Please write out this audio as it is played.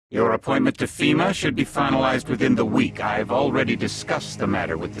Your appointment to FEMA should be finalized within the week. I've already discussed the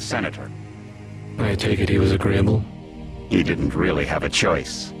matter with the senator. I take it he was agreeable? He didn't really have a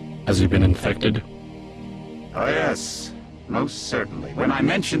choice. Has he been infected? Oh yes, most certainly. When I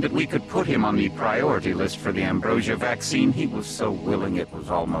mentioned that we could put him on the priority list for the ambrosia vaccine, he was so willing it was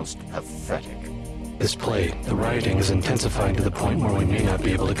almost pathetic. This plague, the rioting is intensifying to the point where we may not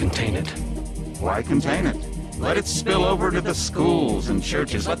be able to contain it. Why contain it? Let it spill over to the schools and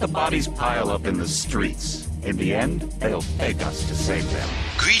churches. Let the bodies pile up in the streets. In the end, they'll beg us to save them.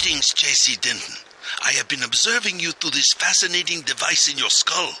 Greetings, J.C. Denton. I have been observing you through this fascinating device in your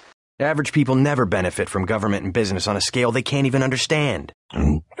skull. Average people never benefit from government and business on a scale they can't even understand.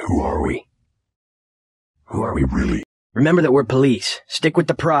 And who are we? Who are we really? Remember that we're police. Stick with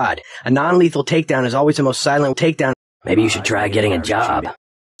the prod. A non-lethal takedown is always the most silent takedown. Maybe you should try getting a job.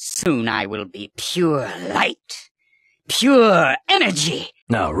 Soon I will be pure light. Pure energy.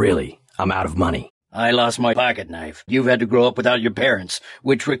 No, really. I'm out of money. I lost my pocket knife. You've had to grow up without your parents.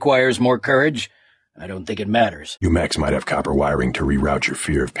 Which requires more courage? I don't think it matters. You mechs might have copper wiring to reroute your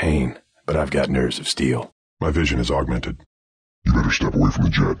fear of pain, but I've got nerves of steel. My vision is augmented. You better step away from the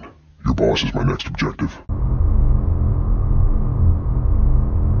jet. Your boss is my next objective.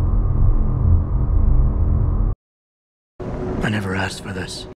 I never asked for this.